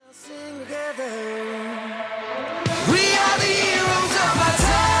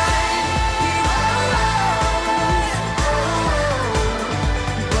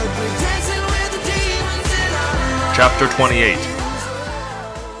Chapter 28.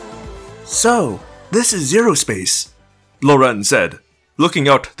 So, this is Zero Space, Loren said, looking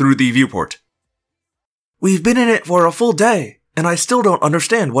out through the viewport. We've been in it for a full day, and I still don't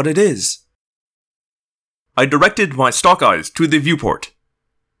understand what it is. I directed my stalk eyes to the viewport.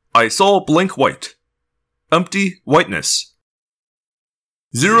 I saw blank white. Empty whiteness.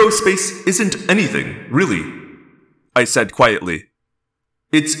 Zero space isn't anything, really, I said quietly.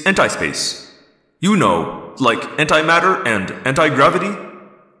 It's anti-space. You know, like antimatter and anti-gravity?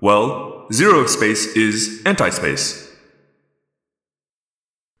 Well, zero space is anti-space.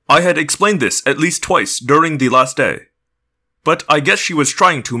 I had explained this at least twice during the last day, but I guess she was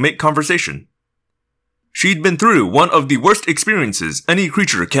trying to make conversation. She'd been through one of the worst experiences any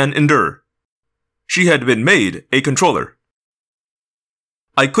creature can endure. She had been made a controller.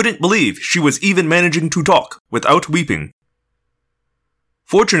 I couldn't believe she was even managing to talk without weeping.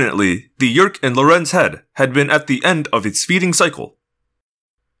 Fortunately, the Yeerk in Loren's head had been at the end of its feeding cycle.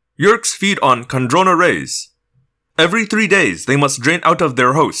 Yeerks feed on Kandrona rays. Every 3 days they must drain out of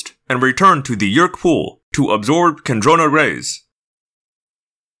their host and return to the Yeerk pool to absorb Kandrona rays.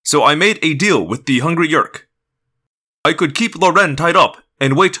 So I made a deal with the hungry Yeerk. I could keep Loren tied up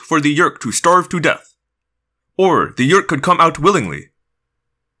and wait for the Yeerk to starve to death. Or the Yeerk could come out willingly.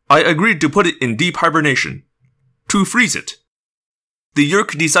 I agreed to put it in deep hibernation. To freeze it. The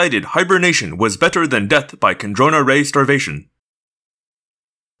Yeerk decided hibernation was better than death by Kandrona ray starvation.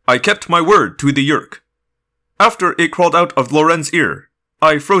 I kept my word to the Yeerk. After it crawled out of Loren's ear,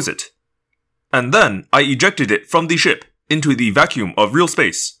 I froze it. And then I ejected it from the ship into the vacuum of real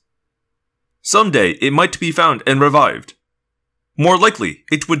space. Someday it might be found and revived. More likely,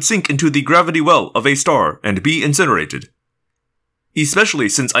 it would sink into the gravity well of a star and be incinerated. Especially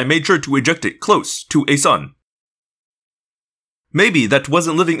since I made sure to eject it close to a sun. Maybe that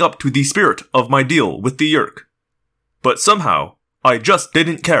wasn't living up to the spirit of my deal with the Yeerk. But somehow, I just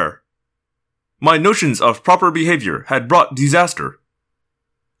didn't care. My notions of proper behavior had brought disaster.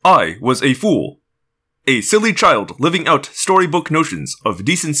 I was a fool. A silly child living out storybook notions of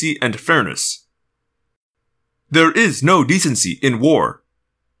decency and fairness. There is no decency in war.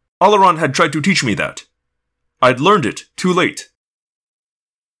 Alaron had tried to teach me that. I'd learned it too late.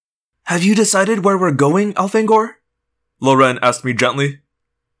 Have you decided where we're going, Elfangor? Loren asked me gently.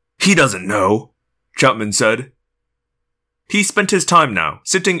 He doesn't know, Chapman said. He spent his time now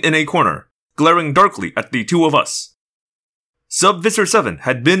sitting in a corner, glaring darkly at the two of us. Sub-Visser 7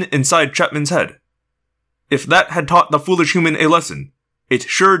 had been inside Chapman's head. If that had taught the foolish human a lesson, it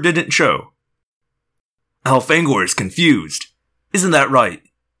sure didn't show. Elfangor is confused. Isn't that right?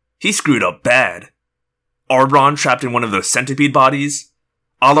 He screwed up bad. Arbron trapped in one of those centipede bodies.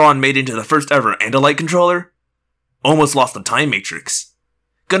 Alaron made into the first ever Andalite controller. Almost lost the time matrix.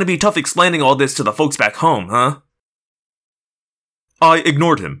 Gonna be tough explaining all this to the folks back home, huh? I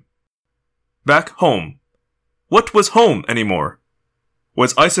ignored him. Back home. What was home anymore?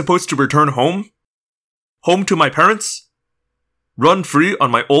 Was I supposed to return home? Home to my parents? Run free on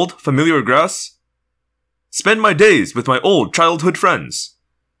my old familiar grass? Spend my days with my old childhood friends?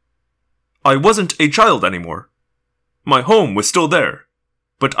 I wasn't a child anymore. My home was still there,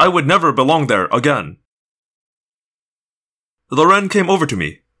 but I would never belong there again. Loren came over to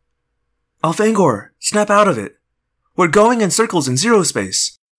me. Elfangor, snap out of it. We're going in circles in zero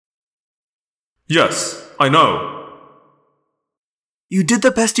space. Yes, I know. You did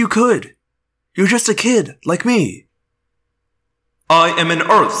the best you could. You're just a kid, like me. I am an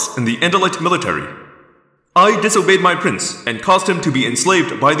Arths in the Andalite military. I disobeyed my prince and caused him to be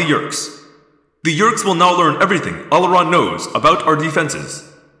enslaved by the Yeerks. The Yeerks will now learn everything Alaron knows about our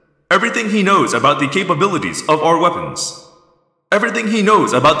defenses. Everything he knows about the capabilities of our weapons. Everything he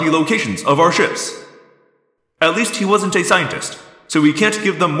knows about the locations of our ships. At least he wasn't a scientist, so we can't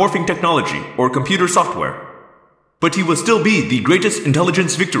give them morphing technology or computer software. But he will still be the greatest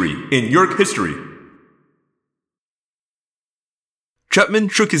intelligence victory in Yeerk history. Chapman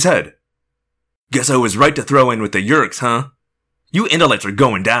shook his head. Guess I was right to throw in with the Yeerks, huh? You Andalites are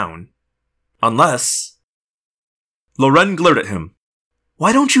going down. Unless... Loren glared at him.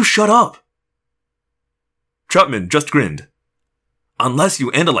 Why don't you shut up? Chapman just grinned. Unless you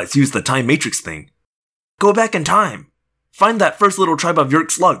Andalites use the time matrix thing. Go back in time. Find that first little tribe of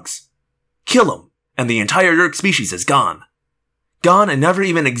Yeerk slugs. Kill them, and the entire Yeerk species is gone. Gone and never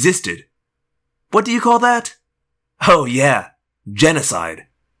even existed. What do you call that? Oh yeah, genocide.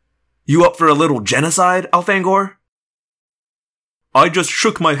 You up for a little genocide, Elfangor? I just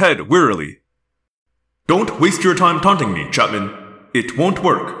shook my head wearily. Don't waste your time taunting me, Chapman. It won't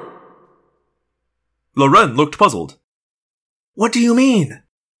work. Loren looked puzzled. What do you mean?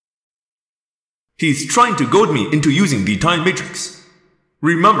 He's trying to goad me into using the time matrix.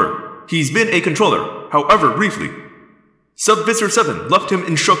 Remember, he's been a controller, however briefly. Subvisor 7 left him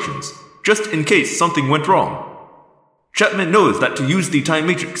instructions, just in case something went wrong. Chapman knows that to use the time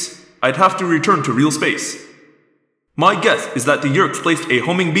matrix, I'd have to return to real space. My guess is that the Yeerks placed a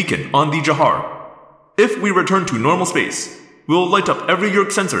homing beacon on the Jahar. If we return to normal space, we'll light up every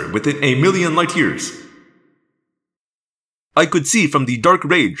Yeerk sensor within a million light years. I could see from the dark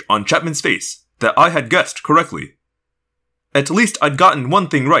rage on Chapman's face that I had guessed correctly. At least I'd gotten one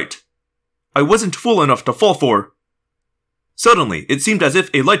thing right. I wasn't fool enough to fall for... Suddenly, it seemed as if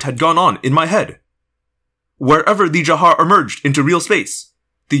a light had gone on in my head. Wherever the Jahar emerged into real space,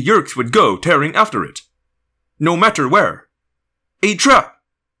 the Yeerks would go tearing after it. No matter where. A trap!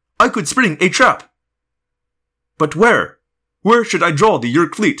 I could spring a trap! But where? Where should I draw the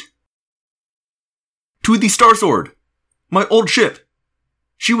Yeerk fleet? To the Star Sword! My old ship!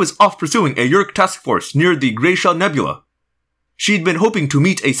 She was off pursuing a Yeerk task force near the Greyshell Nebula. She'd been hoping to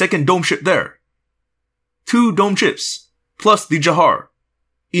meet a second dome ship there. 2 dome ships, plus the Jahar.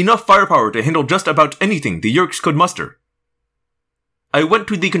 Enough firepower to handle just about anything the Yeerks could muster. I went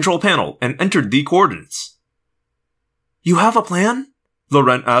to the control panel and entered the coordinates. You have a plan?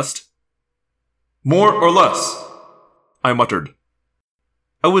 Loren asked. More or less, I muttered.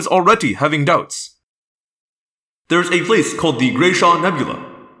 I was already having doubts. There's a place called the Greyshell Nebula.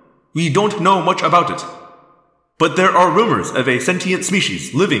 We don't know much about it. But there are rumors of a sentient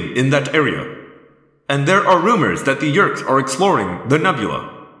species living in that area. And there are rumors that the Yeerks are exploring the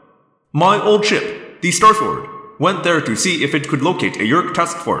nebula. My old ship, the Star Sword, went there to see if it could locate a Yeerk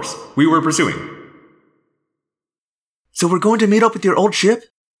task force we were pursuing. So we're going to meet up with your old ship?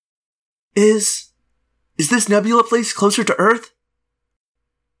 Is this nebula place closer to Earth?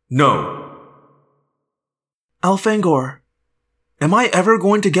 No. Alfangor, am I ever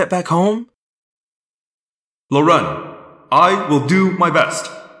going to get back home? Loren, I will do my best.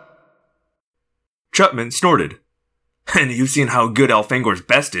 Chapman snorted. And you've seen how good Alfangor's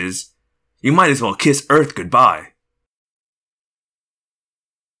best is. You might as well kiss Earth goodbye.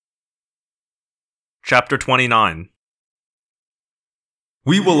 Chapter 29.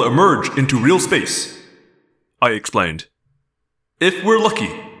 We will emerge into real space, I explained. If we're lucky,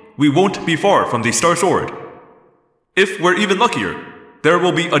 we won't be far from the Star Sword. If we're even luckier, there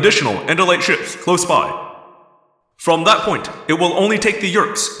will be additional Andalite ships close by. From that point, it will only take the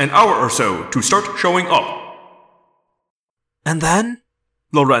Yeerks an hour or so to start showing up. And then?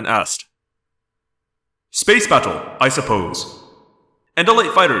 Loren asked. Space battle, I suppose.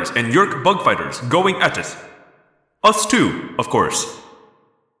 Andalite fighters and Yeerk bug fighters going at it. Us too, of course.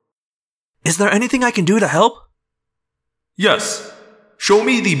 Is there anything I can do to help? Yes. Show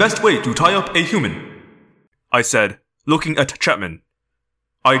me the best way to tie up a human, I said, looking at Chapman.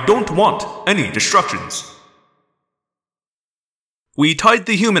 I don't want any distractions. We tied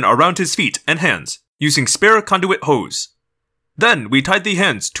the human around his feet and hands, using spare conduit hose. Then we tied the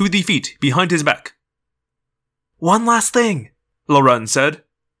hands to the feet behind his back. One last thing, Loren said.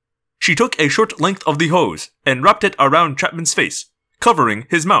 She took a short length of the hose and wrapped it around Chapman's face, covering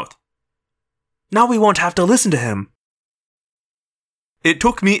his mouth. Now we won't have to listen to him. It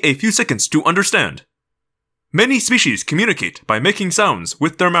took me a few seconds to understand. Many species communicate by making sounds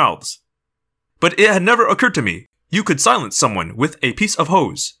with their mouths. But it had never occurred to me you could silence someone with a piece of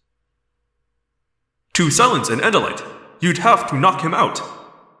hose. To silence an Andalite, you'd have to knock him out,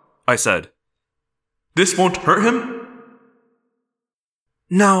 I said. This won't hurt him?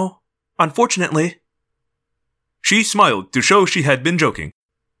 No, unfortunately. She smiled to show she had been joking.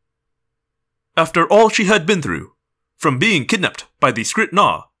 After all she had been through, from being kidnapped by the Skrit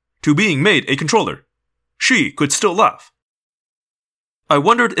Na to being made a controller, she could still laugh. I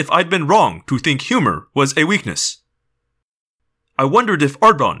wondered if I'd been wrong to think humor was a weakness. I wondered if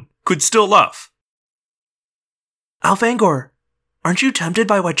Ardbon could still laugh. Alfangor, aren't you tempted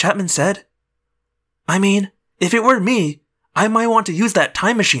by what Chapman said? I mean, if it were me, I might want to use that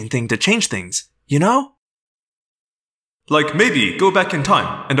time machine thing to change things, you know? Like maybe go back in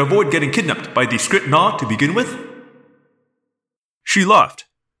time and avoid getting kidnapped by the Skrit Na to begin with? She laughed.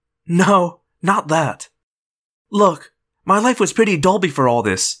 No, not that. Look, my life was pretty dull before all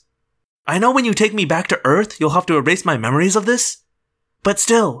this. I know when you take me back to Earth, you'll have to erase my memories of this. But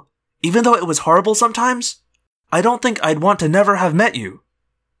still, even though it was horrible sometimes, I don't think I'd want to never have met you.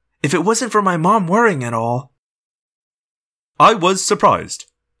 If it wasn't for my mom worrying and all. I was surprised.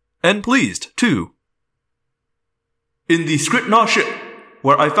 And pleased, too. In the Skrit Na ship,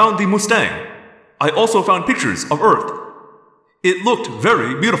 where I found the Mustang, I also found pictures of Earth. It looked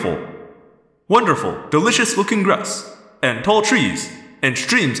very beautiful. Wonderful, delicious-looking grass, and tall trees, and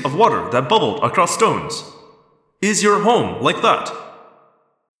streams of water that bubbled across stones. Is your home like that?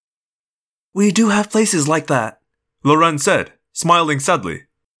 We do have places like that, Loren said, smiling sadly.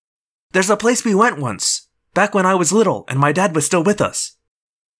 There's a place we went once, back when I was little and my dad was still with us,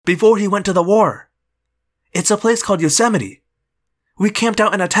 before he went to the war. It's a place called Yosemite. We camped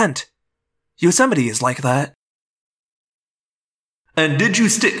out in a tent. Yosemite is like that. And did you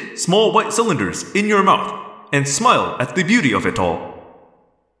stick small white cylinders in your mouth and smile at the beauty of it all?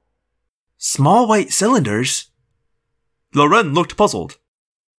 Small white cylinders? Loren looked puzzled.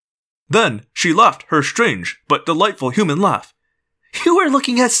 Then she laughed her strange but delightful human laugh. You were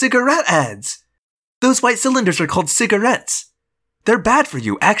looking at cigarette ads. Those white cylinders are called cigarettes. They're bad for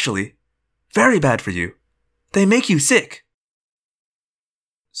you, actually. Very bad for you. They make you sick.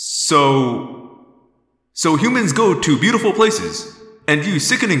 So humans go to beautiful places and use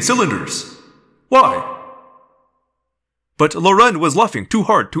sickening cylinders. Why? But Loren was laughing too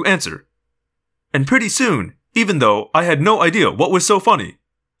hard to answer. And pretty soon, even though I had no idea what was so funny,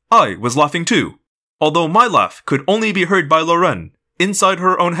 I was laughing too, although my laugh could only be heard by Loren inside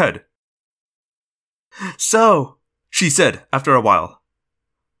her own head. So, she said after a while,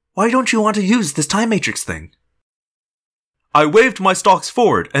 why don't you want to use this time matrix thing? I waved my stalks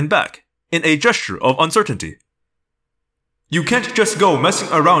forward and back in a gesture of uncertainty. You can't just go messing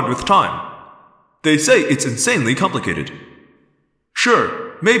around with time. They say it's insanely complicated.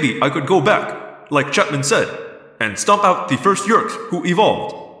 Sure, maybe I could go back, like Chapman said, and stomp out the first Yeerks who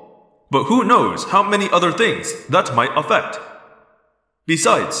evolved. But who knows how many other things that might affect.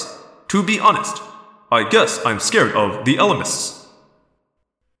 Besides, to be honest, I guess I'm scared of the Elamists.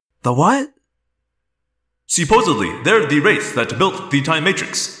 The what? Supposedly, they're the race that built the Time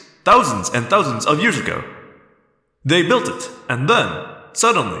Matrix, thousands and thousands of years ago. They built it, and then,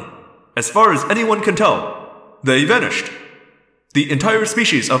 suddenly, as far as anyone can tell, they vanished. The entire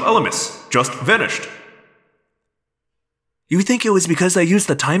species of Elamists just vanished. You think it was because they used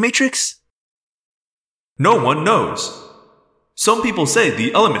the time matrix? No one knows. Some people say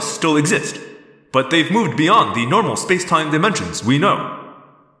the Elamists still exist, but they've moved beyond the normal space-time dimensions we know.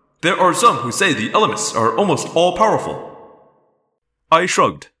 There are some who say the Elamists are almost all-powerful. I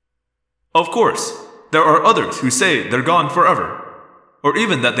shrugged. Of course, there are others who say they're gone forever, or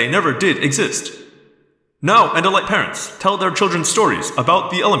even that they never did exist. Now Andalite parents tell their children stories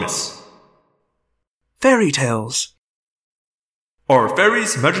about the Elamists. Fairy tales. Are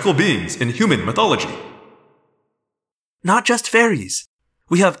fairies magical beings in human mythology? Not just fairies.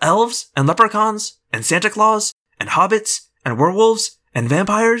 We have elves and leprechauns and Santa Claus and hobbits and werewolves and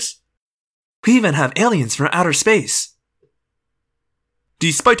vampires. We even have aliens from outer space.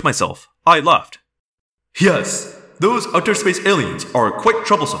 Despite myself, I laughed. Yes, those outer space aliens are quite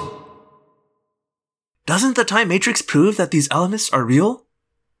troublesome. Doesn't the time matrix prove that these Elamists are real?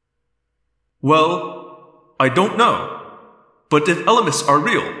 Well, I don't know. But if Elamists are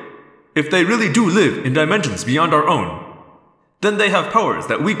real, if they really do live in dimensions beyond our own, then they have powers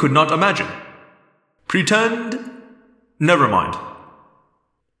that we could not imagine. Pretend? Never mind.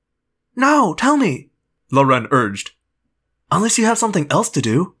 No, tell me, Loren urged. Unless you have something else to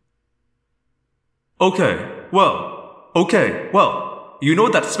do. Okay, well, you know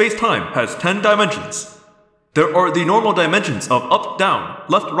that space-time has 10 dimensions. There are the normal dimensions of up, down,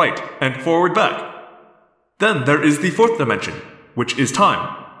 left, right, and forward, back. Then there is the fourth dimension, which is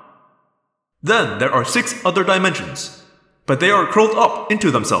time. Then there are 6 other dimensions, but they are curled up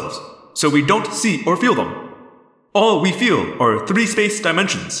into themselves, so we don't see or feel them. All we feel are 3 space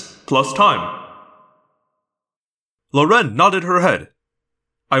dimensions, plus time. Loren nodded her head.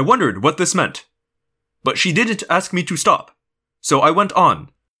 I wondered what this meant. But she didn't ask me to stop, so I went on.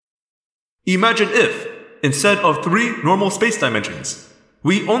 Imagine if, instead of 3 normal space dimensions,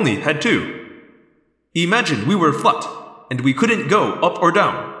 we only had 2. Imagine we were flat, and we couldn't go up or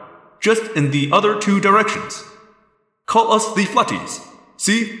down, just in the other 2 directions. Call us the flatties,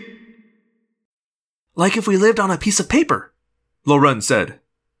 see? Like if we lived on a piece of paper, Loren said.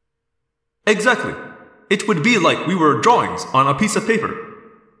 Exactly. It would be like we were drawings on a piece of paper.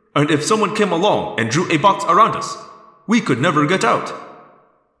 And if someone came along and drew a box around us, we could never get out.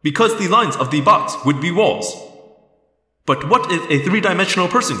 Because the lines of the box would be walls. But what if a 3-dimensional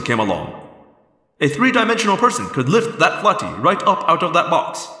person came along? A 3-dimensional person could lift that flatty right up out of that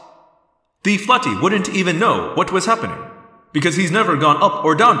box. The flatty wouldn't even know what was happening, because he's never gone up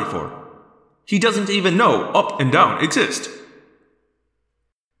or down before. He doesn't even know up and down exist.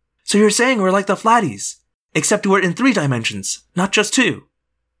 So you're saying we're like the flatties, except we're in 3 dimensions, not just 2.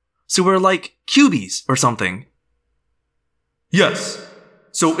 So we're like cubies or something. Yes.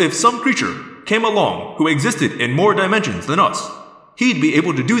 So if some creature came along who existed in more dimensions than us, he'd be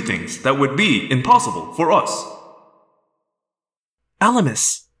able to do things that would be impossible for us.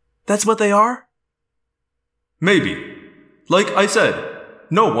 Alamis, that's what they are? Maybe. Like I said,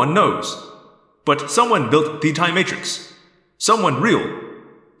 no one knows. But someone built the Time Matrix. Someone real.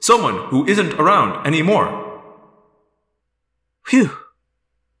 Someone who isn't around anymore. Phew.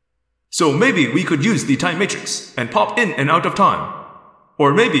 So maybe we could use the Time Matrix and pop in and out of time.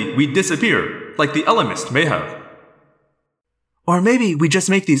 Or maybe we disappear, like the Elemist may have. Or maybe we just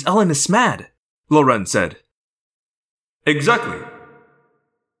make these Elemists mad, Loren said. Exactly.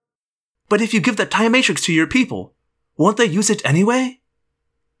 But if you give the Time Matrix to your people, won't they use it anyway?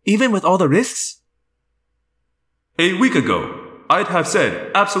 Even with all the risks? A week ago, I'd have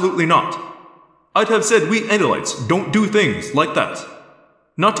said absolutely not. I'd have said we Andalites don't do things like that.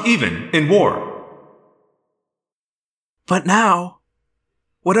 Not even in war. But now,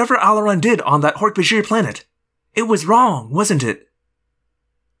 whatever Alaron did on that Hork-Bajir planet, it was wrong, wasn't it?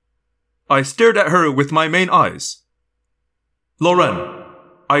 I stared at her with my main eyes. Loren,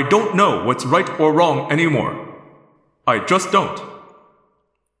 I don't know what's right or wrong anymore. I just don't.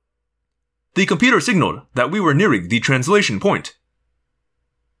 The computer signaled that we were nearing the translation point.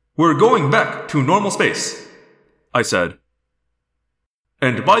 We're going back to normal space, I said.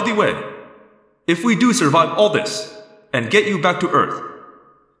 And by the way, if we do survive all this and get you back to Earth,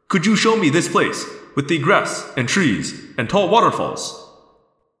 could you show me this place with the grass and trees and tall waterfalls?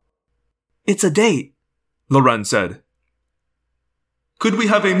 It's a date, Loren said. Could we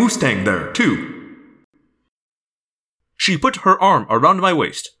have a Mustang there, too? She put her arm around my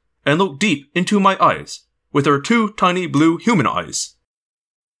waist and looked deep into my eyes with her two tiny blue human eyes.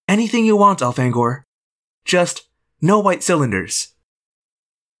 Anything you want, Elfangor. Just no white cylinders.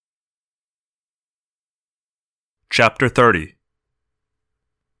 Chapter 30.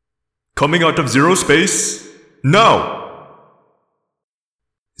 Coming out of zero space, now!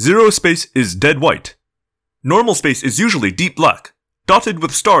 Zero space is dead white. Normal space is usually deep black, dotted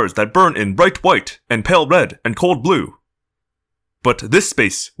with stars that burn in bright white and pale red and cold blue. But this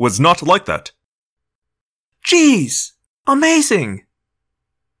space was not like that. Jeez! Amazing!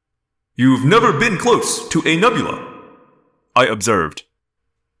 You've never been close to a nebula, I observed.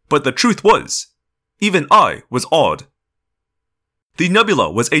 But the truth was, even I was awed. The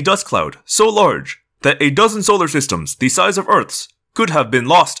nebula was a dust cloud so large that a dozen solar systems the size of Earth's could have been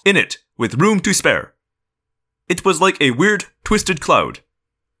lost in it with room to spare. It was like a weird, twisted cloud.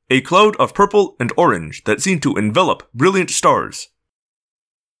 A cloud of purple and orange that seemed to envelop brilliant stars.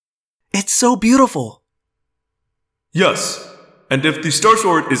 It's so beautiful. Yes, and if the Star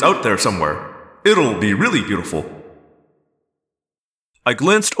Sword is out there somewhere, it'll be really beautiful. I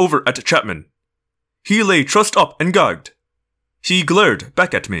glanced over at Chapman. He lay trussed up and gagged. He glared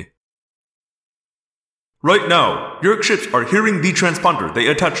back at me. Right now, your ships are hearing the transponder they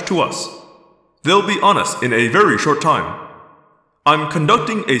attached to us. They'll be on us in a very short time. I'm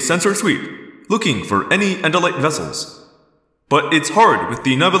conducting a sensor sweep, looking for any Andalite vessels. But it's hard with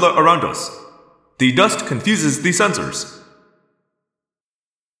the nebula around us. The dust confuses the sensors.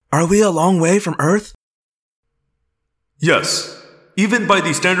 Are we a long way from Earth? Yes, even by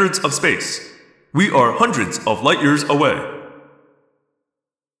the standards of space. We are hundreds of light years away.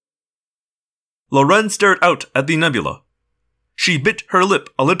 Loren stared out at the nebula. She bit her lip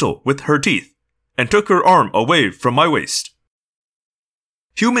a little with her teeth and took her arm away from my waist.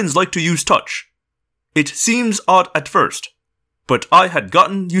 Humans like to use touch. It seems odd at first, but I had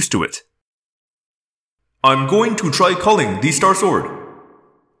gotten used to it. I'm going to try calling the Star Sword,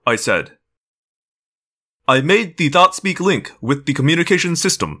 I said. I made the ThoughtSpeak link with the communication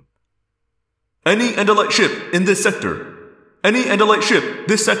system. Any Andalite ship in this sector. Any Andalite ship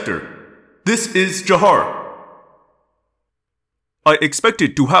this sector. This is Jahar. I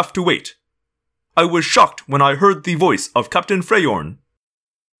expected to have to wait. I was shocked when I heard the voice of Captain Freyorn.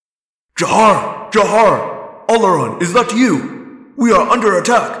 Jahar! Jahar! Alaron, is that you? We are under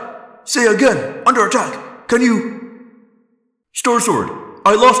attack. Say again, under attack. Can you... Star Sword,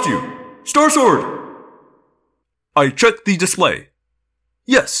 I lost you. Star Sword! I checked the display.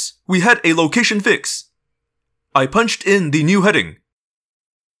 Yes, we had a location fix. I punched in the new heading.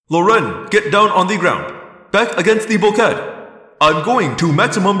 Loren, get down on the ground. Back against the bulkhead. I'm going to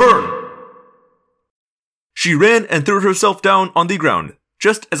maximum burn. She ran and threw herself down on the ground,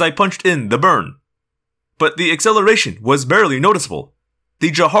 just as I punched in the burn. But the acceleration was barely noticeable.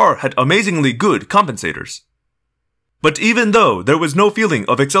 The Jahar had amazingly good compensators. But even though there was no feeling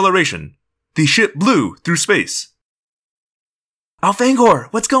of acceleration, the ship blew through space. Elfangor,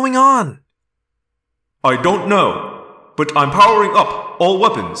 what's going on? I don't know, but I'm powering up all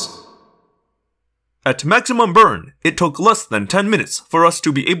weapons. At maximum burn, it took less than 10 minutes for us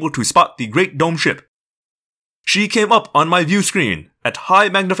to be able to spot the Great Dome ship. She came up on my view screen at high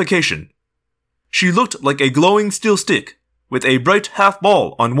magnification. She looked like a glowing steel stick with a bright half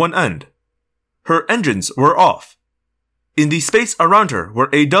ball on one end. Her engines were off. In the space around her were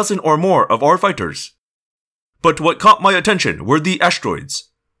a dozen or more of our fighters. But what caught my attention were the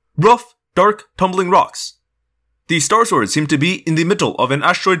asteroids. Rough, dark, tumbling rocks. The Star Sword seemed to be in the middle of an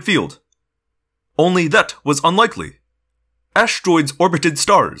asteroid field. Only that was unlikely. Asteroids orbited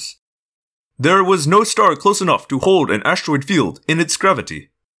stars. There was no star close enough to hold an asteroid field in its gravity.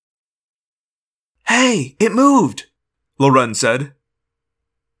 Hey, it moved, Loren said.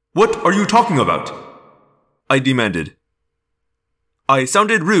 What are you talking about? I demanded. I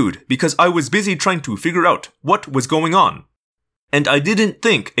sounded rude because I was busy trying to figure out what was going on. And I didn't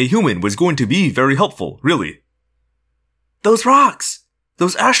think a human was going to be very helpful, really. Those rocks!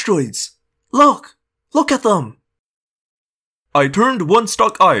 Those asteroids! Look at them! I turned one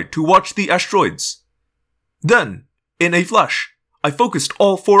stalk eye to watch the asteroids. Then, in a flash, I focused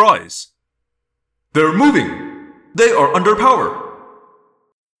all four eyes. They're moving! They are under power!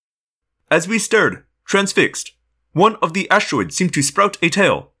 As we stared, transfixed, one of the asteroids seemed to sprout a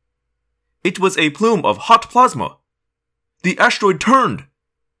tail. It was a plume of hot plasma. The asteroid turned.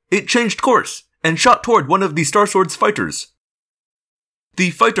 It changed course and shot toward one of the Star Sword's fighters.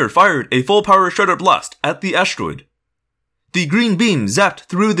 The fighter fired a full-power shredder blast at the asteroid. The green beam zapped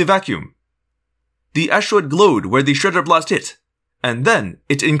through the vacuum. The asteroid glowed where the shredder blast hit, and then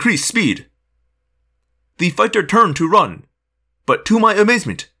it increased speed. The fighter turned to run, but to my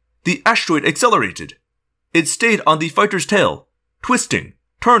amazement, the asteroid accelerated. It stayed on the fighter's tail, twisting,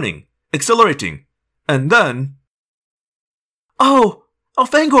 turning, accelerating, and then... Oh,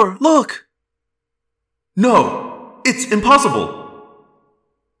 Fangor, look! No, it's impossible!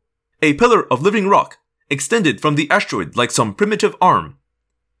 A pillar of living rock extended from the asteroid like some primitive arm.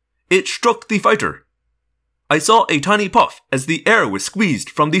 It struck the fighter. I saw a tiny puff as the air was squeezed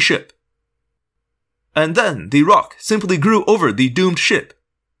from the ship. And then the rock simply grew over the doomed ship.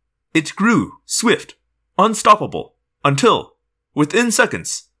 It grew, swift, unstoppable, until, within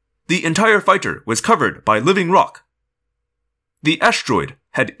seconds, the entire fighter was covered by living rock. The asteroid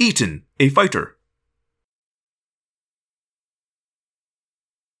had eaten a fighter.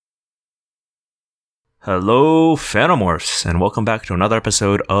 Hello, Phantomorphs, and welcome back to another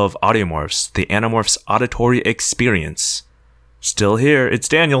episode of Audiomorphs, the Animorphs auditory experience. Still here, it's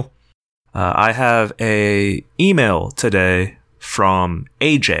Daniel. I have a email today from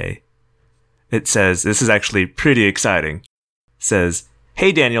AJ. It says, this is actually pretty exciting. It says,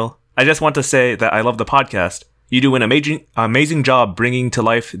 "Hey Daniel, I just want to say that I love the podcast. You do an amazing job bringing to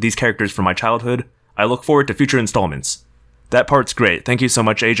life these characters from my childhood. I look forward to future installments." That part's great. Thank you so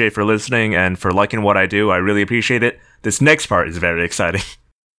much, AJ, for listening and for liking what I do. I really appreciate it. This next part is very exciting.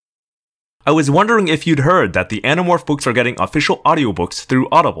 I was wondering if you'd heard that the Animorph books are getting official audiobooks through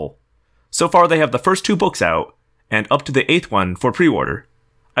Audible. So far, they have the first 2 books out, and up to the 8th one for pre-order.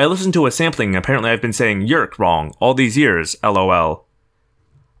 I listened to a sampling, and apparently I've been saying Yerk wrong all these years, LOL.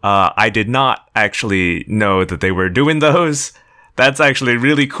 I did not actually know that they were doing those. That's actually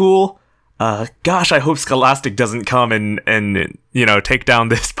really cool. Gosh, I hope Scholastic doesn't come and take down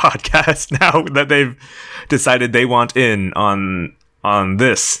this podcast now that they've decided they want in on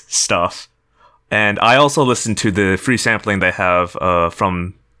this stuff. And I also listened to the free sampling they have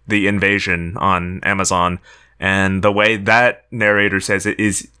from The Invasion on Amazon, and the way that narrator says it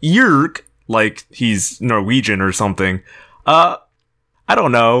is Yerk, like he's Norwegian or something. I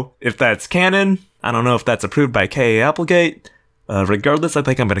don't know if that's canon. I don't know if that's approved by K.A. Applegate. Regardless, I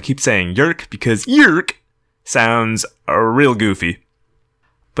think I'm going to keep saying Yerk because Yerk sounds real goofy.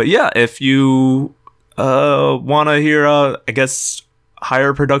 But yeah, if you want to hear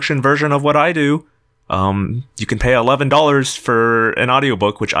higher production version of what I do, you can pay $11 for an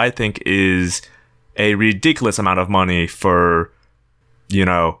audiobook, which I think is a ridiculous amount of money for,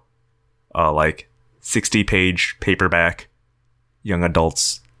 60-page paperback young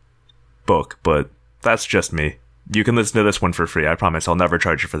adults book, but that's just me. You can listen to this one for free. I promise I'll never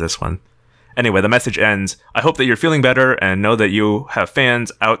charge you for this one. Anyway, the message ends. I hope that you're feeling better and know that you have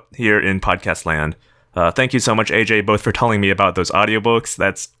fans out here in podcast land. Thank you so much, AJ, both for telling me about those audiobooks.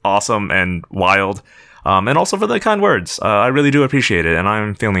 That's awesome and wild. And also for the kind words. I really do appreciate it, and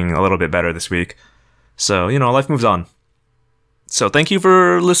I'm feeling a little bit better this week. So, life moves on. So thank you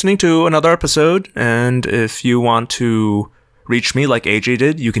for listening to another episode, and if you want to reach me like AJ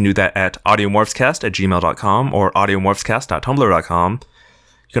did, you can do that at audiomorphscast@gmail.com or audiomorphscast.tumblr.com.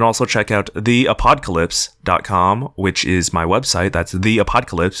 You can also check out theapocalypse.com, which is my website. That's The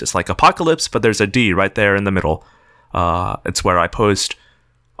Apocalypse. It's like apocalypse, but there's a D right there in the middle. It's where I post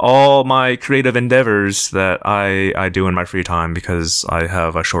all my creative endeavors that I do in my free time because I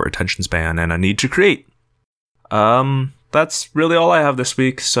have a short attention span and I need to create. That's really all I have this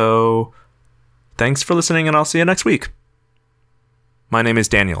week, so thanks for listening and I'll see you next week. My name is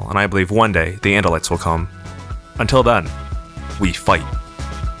Daniel, and I believe one day the Andalites will come. Until then, we fight.